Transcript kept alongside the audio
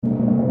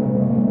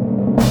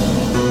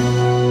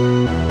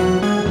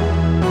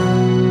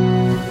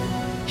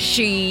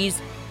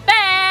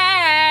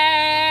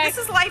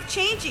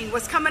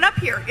is coming up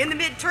here in the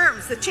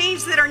midterms, the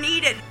change that are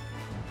needed.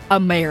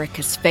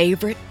 America's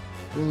favorite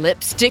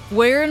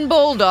lipstick-wearing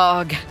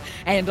bulldog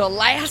and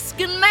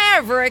Alaskan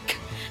maverick,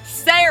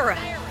 Sarah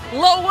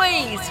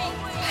Louise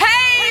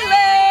Palin!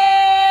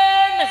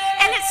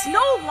 And it's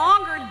no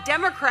longer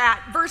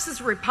Democrat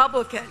versus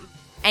Republican.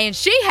 And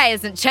she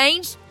hasn't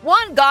changed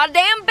one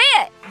goddamn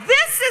bit.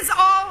 This is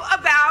all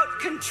about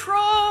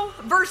control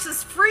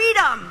versus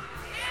freedom.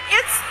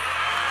 It's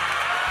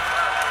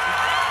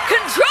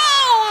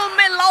control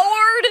me,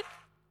 Lord,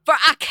 for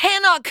I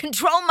cannot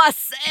control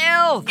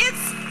myself.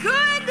 It's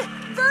good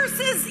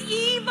versus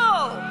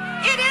evil.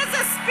 It is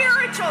a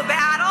spiritual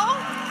battle.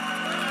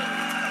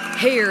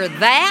 Hear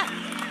that?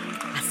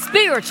 A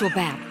spiritual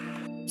battle.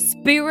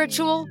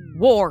 Spiritual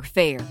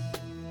warfare.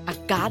 A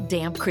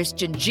goddamn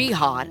Christian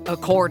jihad,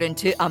 according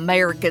to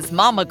America's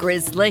Mama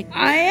Grizzly.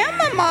 I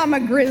am a Mama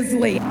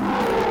Grizzly.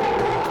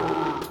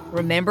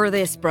 Remember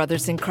this,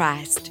 brothers in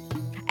Christ.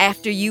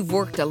 After you've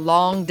worked a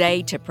long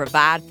day to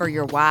provide for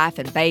your wife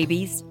and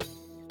babies,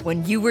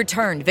 when you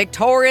return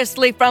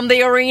victoriously from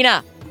the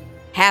arena,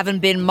 having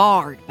been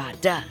marred by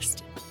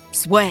dust,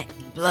 sweat,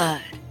 and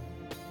blood.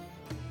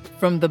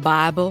 From the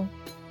Bible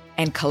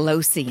and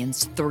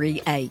Colossians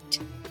 3:8.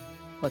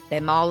 Put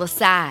them all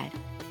aside.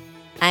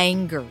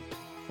 Anger,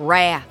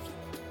 wrath,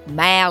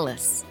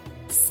 malice,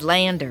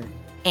 slander,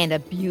 and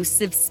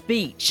abusive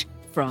speech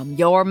from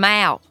your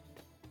mouth.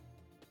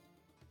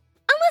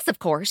 Unless, of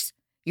course,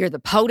 you're the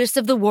POTUS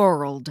of the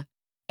world,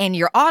 and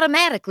you're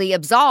automatically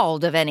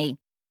absolved of any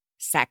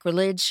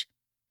sacrilege,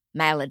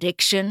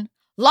 malediction,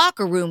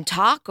 locker room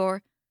talk,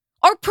 or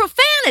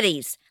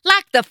profanities,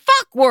 like the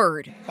fuck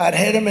word. I'd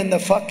hit him in the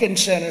fucking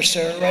center,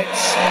 sir, right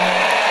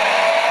center.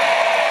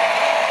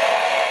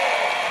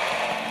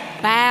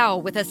 Bow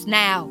with us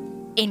now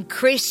in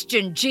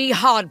Christian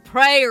jihad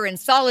prayer and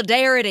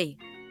solidarity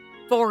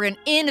for an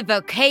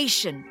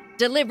invocation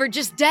delivered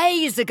just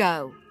days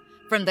ago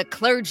from the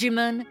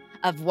clergyman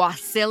of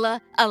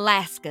Wasilla,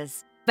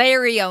 Alaska's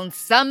very own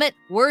Summit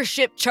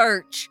Worship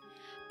Church,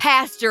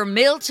 Pastor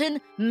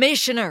Milton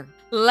Missioner,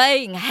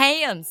 laying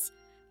hands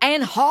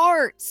and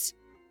hearts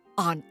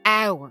on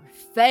our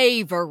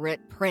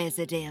favorite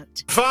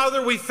president.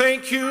 Father, we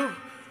thank you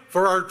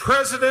for our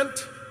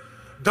president,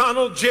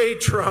 Donald J.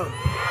 Trump.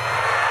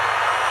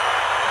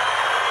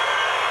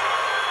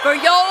 For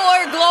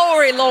your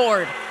glory,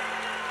 Lord.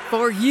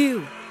 For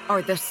you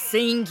are the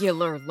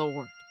singular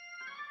Lord.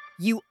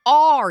 You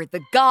are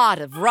the God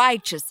of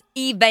righteous,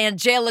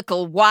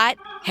 evangelical, white,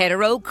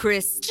 hetero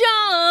Christians.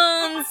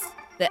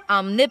 The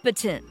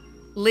omnipotent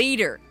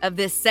leader of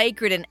this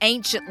sacred and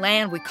ancient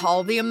land we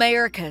call the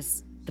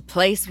Americas. The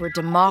place where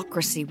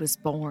democracy was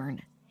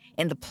born.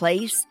 And the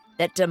place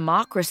that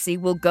democracy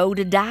will go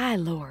to die,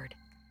 Lord.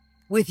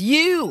 With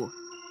you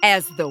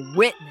as the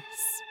witness.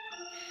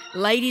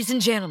 Ladies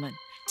and gentlemen,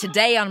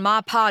 today on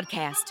my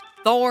podcast,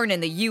 Thorn in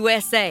the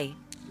USA,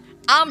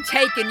 I'm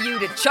taking you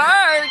to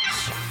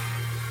church.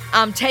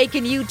 I'm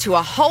taking you to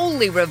a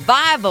holy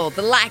revival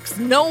the likes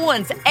no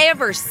one's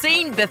ever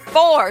seen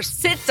before.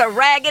 Sits a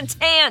ragged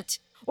tent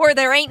where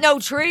there ain't no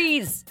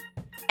trees.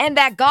 And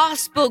that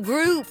gospel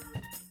group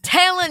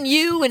telling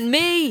you and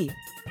me.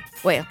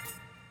 Well,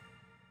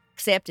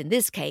 except in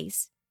this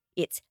case,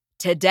 it's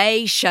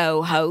Today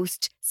Show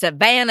host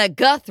Savannah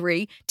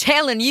Guthrie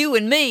telling you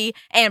and me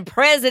and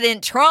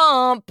President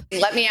Trump.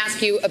 Let me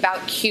ask you about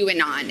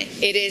QAnon.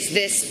 It is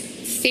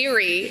this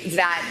theory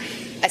that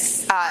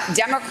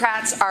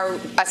Democrats are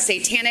a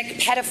satanic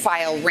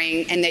pedophile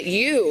ring and that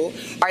you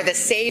are the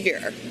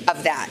savior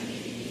of that.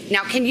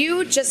 Now, can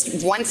you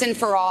just once and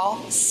for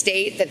all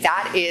state that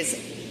that is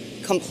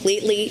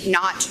completely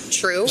not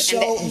true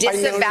and that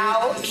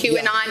disavow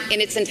QAnon in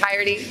its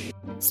entirety?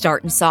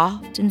 Starting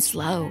soft and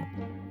slow,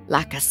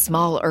 like a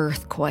small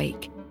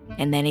earthquake,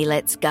 and then he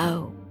lets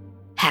go.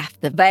 Half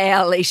the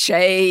valley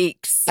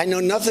shakes. I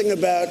know nothing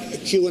about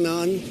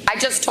QAnon. I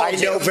just told you.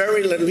 I know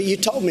very little. You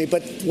told me,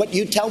 but what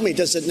you tell me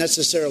doesn't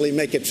necessarily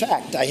make it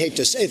fact. I hate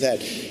to say that.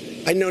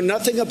 I know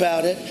nothing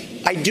about it.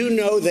 I do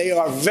know they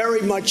are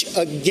very much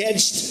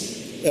against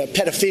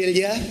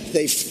pedophilia.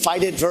 They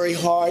fight it very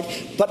hard,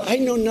 but I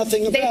know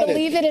nothing about it. They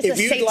believe it is a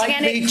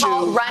satanic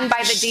cult run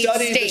by the deep state.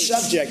 Study the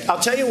subject. I'll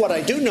tell you what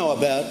I do know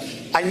about.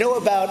 I know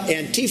about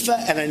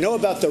Antifa, and I know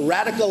about the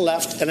radical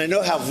left, and I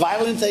know how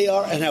violent they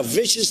are and how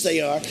vicious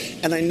they are,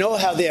 and I know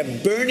how they're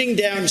burning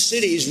down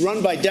cities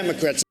run by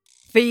Democrats.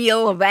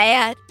 Feel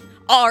that?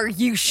 Are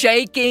you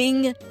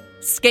shaking?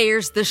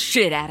 Scares the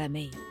shit out of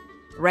me.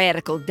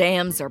 Radical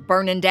Dems are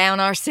burning down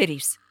our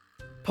cities.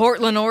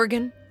 Portland,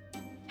 Oregon,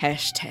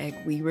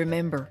 hashtag we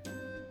remember.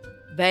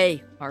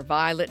 They are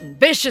violent and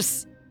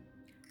vicious.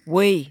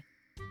 We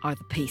are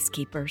the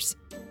peacekeepers,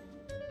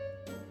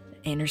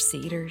 the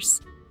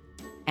interceders,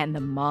 and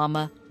the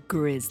Mama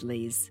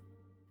Grizzlies.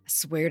 I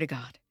swear to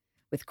God,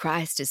 with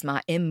Christ as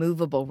my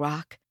immovable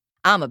rock,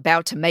 I'm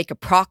about to make a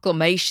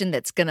proclamation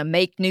that's going to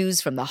make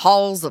news from the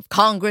halls of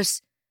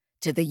Congress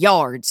to the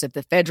yards of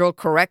the Federal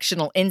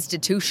Correctional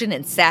Institution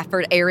in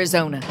Safford,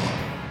 Arizona.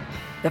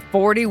 The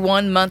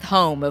 41-month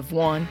home of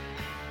one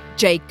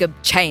Jacob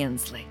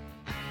Chansley,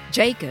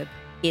 Jacob,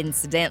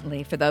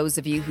 incidentally, for those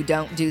of you who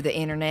don't do the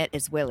internet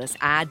as well as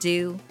I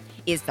do,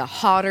 is the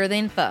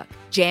hotter-than-fuck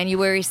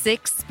January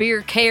 6th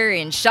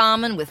spear-carrying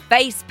shaman with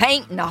face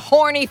paint and a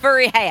horny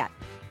furry hat.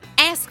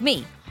 Ask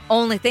me,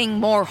 only thing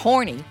more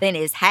horny than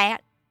his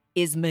hat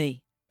is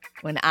me.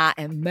 When I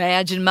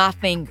imagine my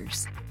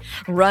fingers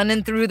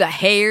running through the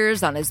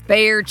hairs on his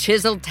bare,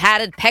 chiseled,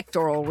 tatted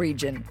pectoral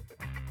region.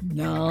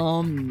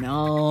 Nom,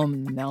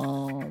 nom,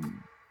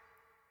 nom.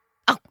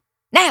 Oh,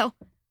 now,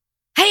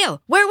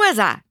 hell, where was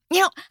I?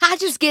 I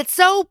just get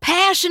so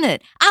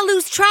passionate, I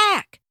lose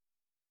track.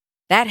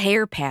 That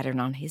hair pattern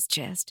on his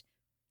chest,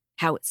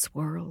 how it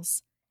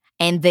swirls,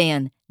 and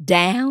then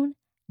down,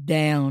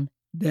 down,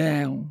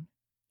 down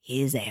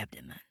his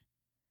abdomen,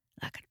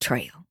 like a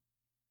trail,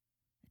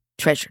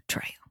 treasure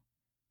trail.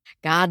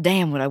 God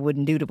damn what I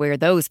wouldn't do to wear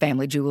those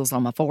family jewels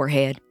on my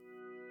forehead.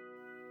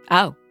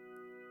 Oh,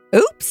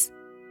 oops.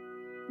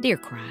 Dear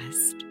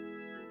Christ,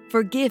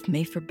 forgive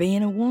me for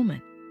being a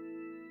woman.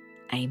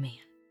 Amen.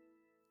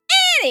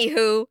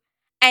 Anywho,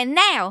 and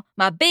now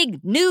my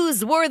big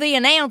newsworthy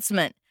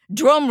announcement.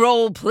 Drum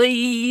roll,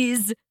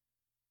 please.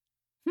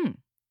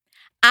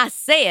 I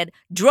said,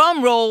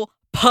 drum roll,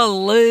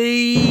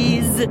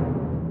 please.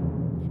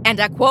 And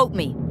I quote,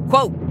 wait,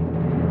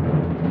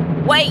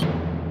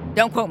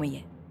 don't quote me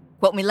yet.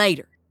 Quote me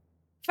later.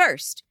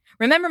 First,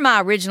 remember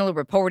my original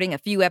reporting a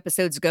few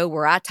episodes ago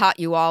where I taught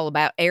you all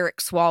about Eric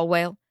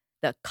Swalwell,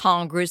 the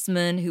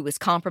congressman who was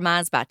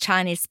compromised by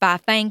Chinese spy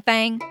Fang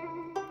Fang?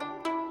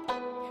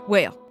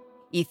 Well,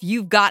 if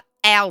you've got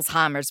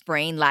Alzheimer's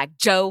brain like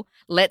Joe,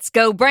 let's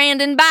go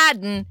Brandon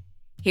Biden,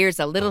 here's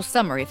a little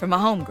summary from my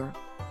homegirl,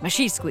 my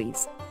she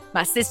squeeze,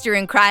 my sister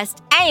in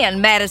Christ,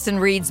 and Madison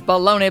Reed's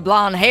baloney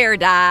blonde hair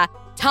dye,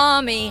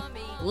 Tomi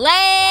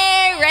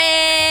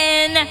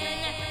Lahren.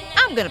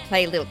 I'm going to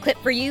play a little clip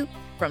for you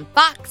from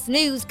Fox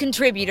News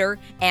contributor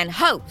and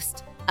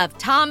host of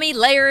Tomi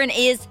Lahren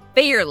is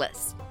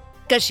Fearless,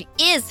 because she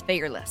is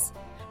fearless,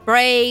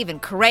 brave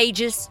and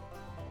courageous,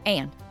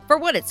 and for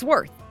what it's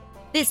worth,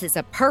 this is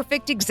a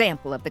perfect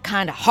example of the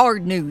kind of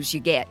hard news you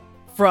get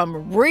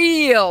from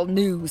real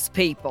news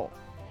people,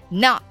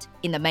 not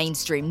in the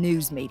mainstream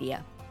news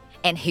media.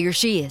 And here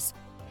she is,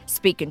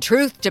 speaking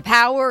truth to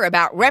power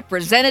about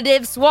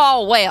Representative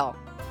Swalwell.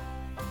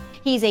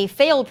 He's a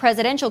failed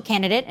presidential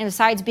candidate, and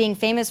besides being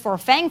famous for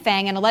Fang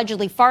Fang and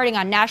allegedly farting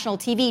on national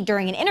TV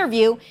during an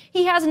interview,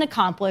 he hasn't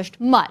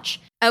accomplished much.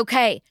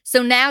 Okay,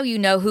 so now you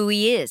know who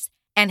he is,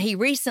 and he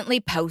recently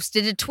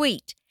posted a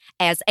tweet,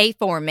 as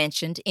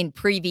aforementioned in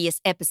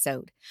previous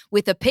episode,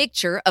 with a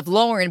picture of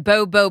Lauren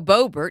Bobo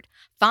Boebert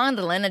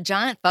fondling a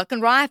giant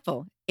fucking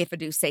rifle, if I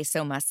do say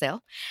so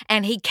myself,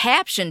 and he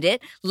captioned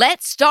it,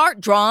 "Let's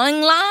start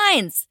drawing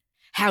lines."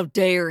 How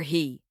dare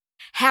he?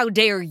 How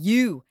dare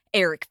you,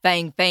 Eric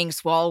Fang Fang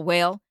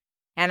Swalwell?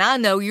 And I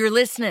know you're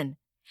listening.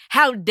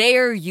 How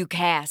dare you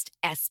cast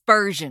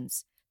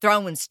aspersions,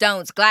 throwing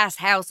stones, glass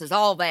houses,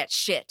 all that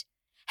shit?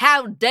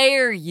 How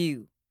dare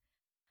you?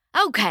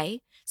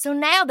 Okay, so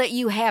now that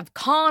you have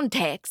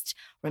context,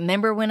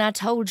 remember when I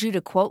told you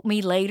to quote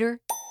me later?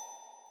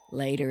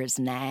 Later is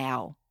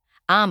now.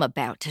 I'm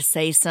about to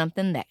say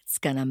something that's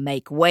gonna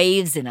make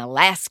waves in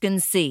Alaskan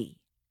Sea.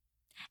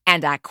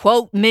 And I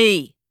quote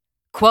me,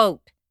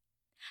 quote,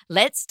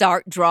 "Let's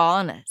start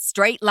drawing a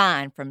straight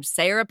line from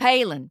Sarah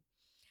Palin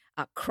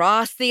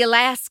across the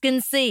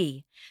Alaskan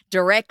Sea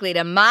directly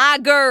to my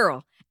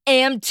girl,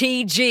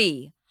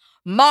 MTG,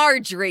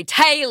 Marjorie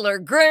Taylor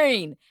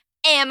Greene.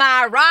 Am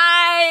I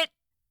right?"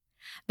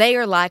 They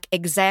are like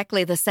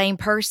exactly the same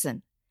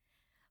person.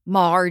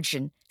 Marge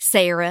and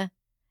Sarah,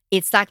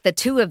 it's like the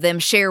two of them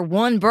share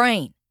one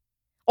brain.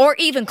 Or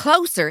even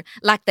closer,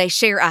 like they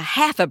share a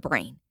half a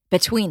brain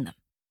between them.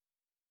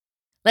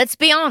 Let's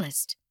be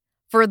honest.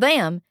 For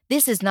them,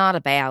 this is not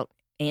about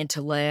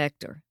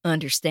intellect or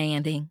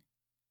understanding.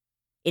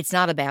 It's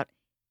not about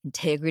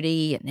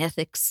integrity and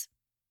ethics.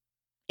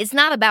 It's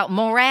not about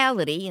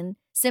morality and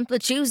simply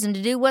choosing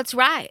to do what's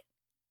right.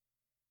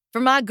 For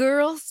my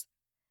girls,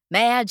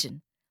 Madge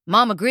and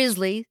Mama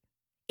Grizzly,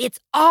 it's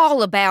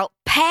all about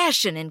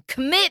passion and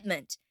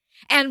commitment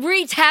and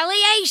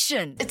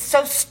retaliation. It's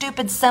so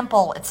stupid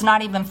simple, it's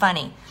not even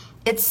funny.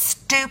 It's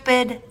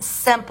stupid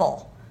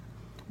simple.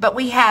 But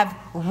we have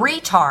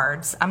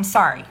retards. I'm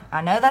sorry,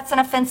 I know that's an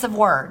offensive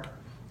word,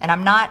 and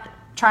I'm not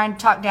trying to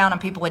talk down on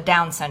people with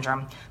Down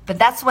syndrome, but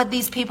that's what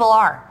these people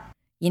are.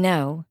 You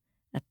know,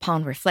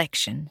 upon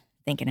reflection,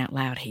 thinking out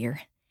loud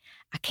here,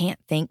 I can't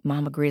think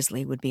Mama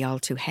Grizzly would be all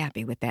too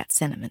happy with that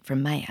sentiment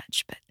from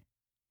Madge, but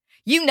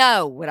you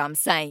know what I'm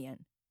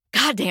saying.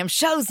 Goddamn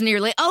show's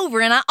nearly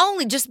over and I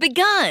only just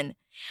begun.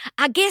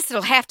 I guess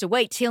it'll have to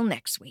wait till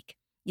next week.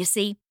 You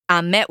see,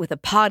 I met with a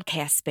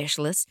podcast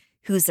specialist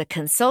who's a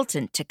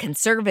consultant to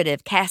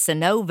conservative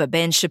Casanova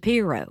Ben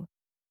Shapiro.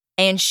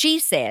 And she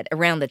said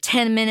around the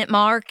 10-minute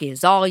mark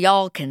is all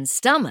y'all can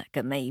stomach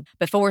of me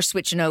before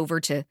switching over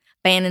to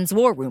Bannon's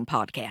War Room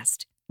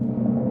podcast.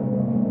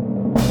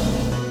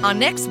 On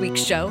next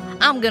week's show,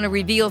 I'm going to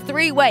reveal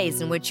 3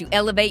 ways in which you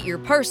elevate your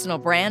personal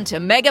brand to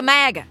mega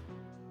MAGA.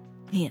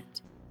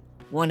 Hint,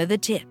 one of the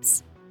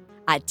tips.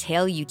 I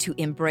tell you to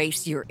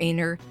embrace your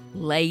inner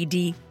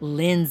Lady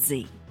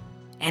Lindsay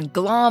and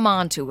glom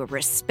onto a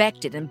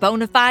respected and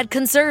bona fide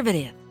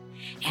conservative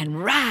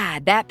and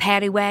ride that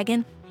paddy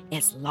wagon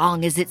as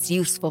long as it's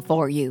useful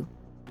for you.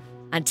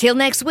 Until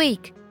next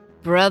week,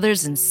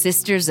 brothers and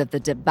sisters of the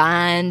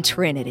Divine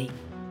Trinity.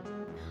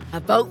 A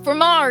vote for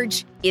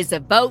Marge is a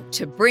vote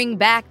to bring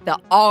back the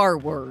R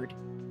word.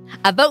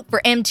 A vote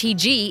for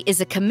MTG is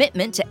a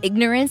commitment to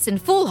ignorance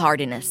and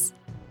foolhardiness.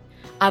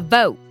 A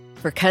vote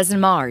for Cousin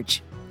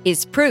Marge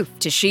is proof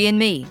to she and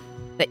me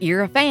that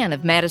you're a fan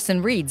of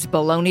Madison Reed's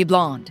Baloney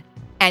Blonde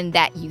and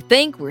that you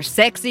think we're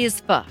sexy as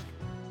fuck.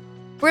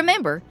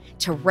 Remember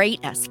to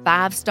rate us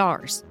 5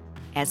 stars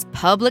as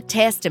public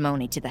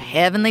testimony to the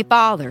Heavenly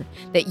Father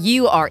that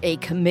you are a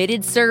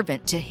committed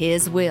servant to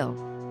His will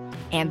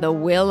and the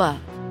will of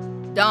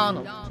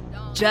Donald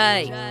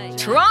J.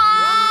 Trump.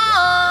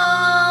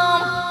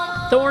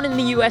 Thorn in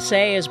the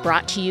USA is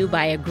brought to you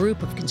by a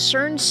group of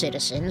concerned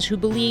citizens who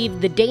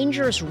believe the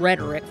dangerous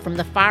rhetoric from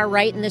the far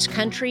right in this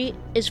country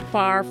is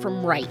far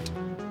from right,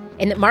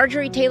 and that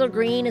Marjorie Taylor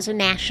Greene is a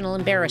national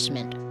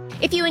embarrassment.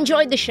 If you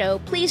enjoyed the show,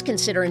 please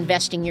consider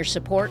investing your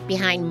support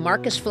behind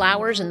Marcus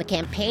Flowers and the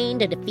campaign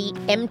to defeat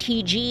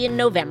MTG in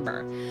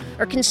November,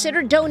 or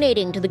consider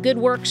donating to the good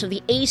works of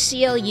the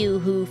ACLU,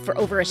 who for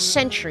over a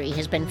century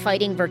has been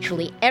fighting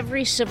virtually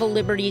every civil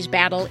liberties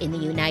battle in the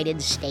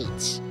United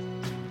States.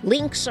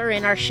 Links are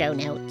in our show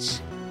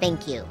notes.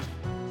 Thank you.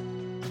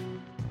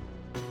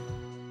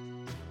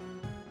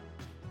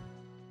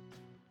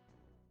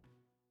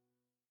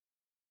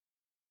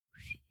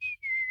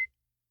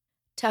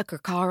 Tucker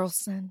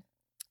Carlson,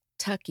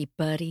 Tucky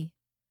buddy,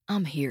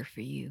 I'm here for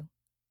you,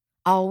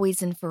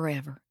 always and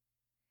forever.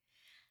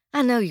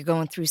 I know you're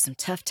going through some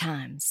tough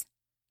times.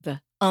 The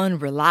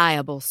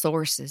unreliable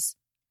sources,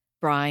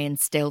 Brian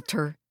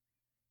Stelter,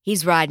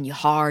 he's riding you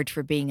hard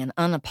for being an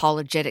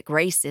unapologetic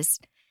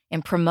racist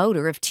and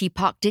promoter of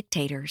Teapot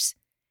dictators.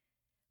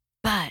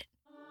 But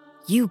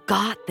you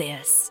got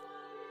this.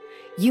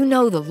 You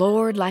know the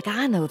Lord like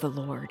I know the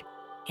Lord,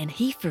 and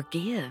He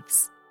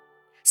forgives.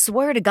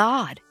 Swear to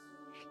God,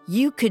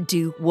 you could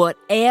do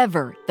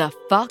whatever the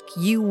fuck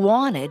you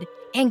wanted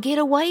and get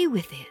away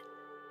with it.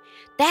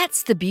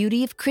 That's the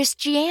beauty of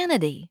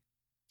Christianity.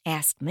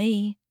 Ask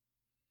me.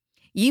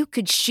 You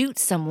could shoot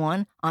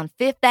someone on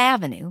Fifth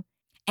Avenue,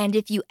 and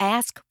if you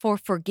ask for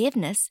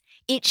forgiveness,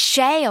 it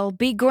shall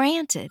be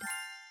granted.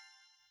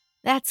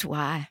 That's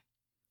why,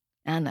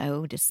 I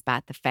know,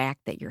 despite the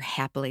fact that you're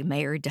happily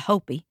married to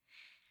Hopi,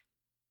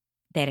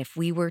 that if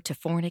we were to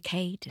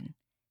fornicate and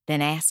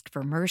then ask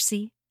for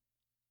mercy,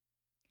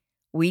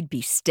 we'd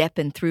be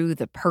stepping through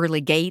the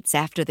pearly gates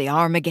after the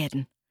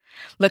Armageddon,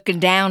 looking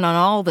down on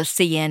all the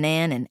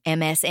CNN and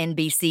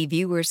MSNBC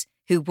viewers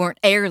who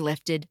weren't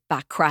airlifted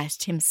by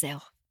Christ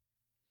Himself.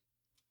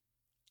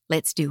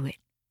 Let's do it.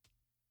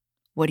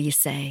 What do you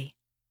say?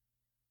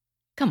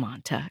 Come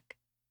on, Tuck.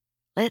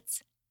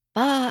 Let's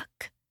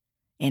fuck.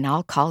 And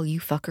I'll call you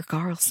Fucker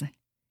Carlson,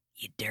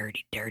 you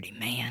dirty, dirty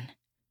man.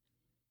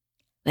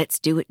 Let's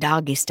do it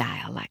doggy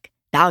style, like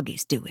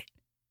doggies do it,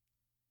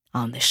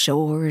 on the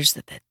shores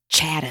of the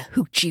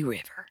Chattahoochee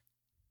River.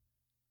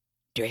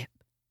 Drip,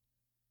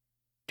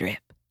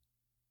 drip,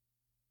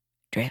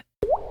 drip.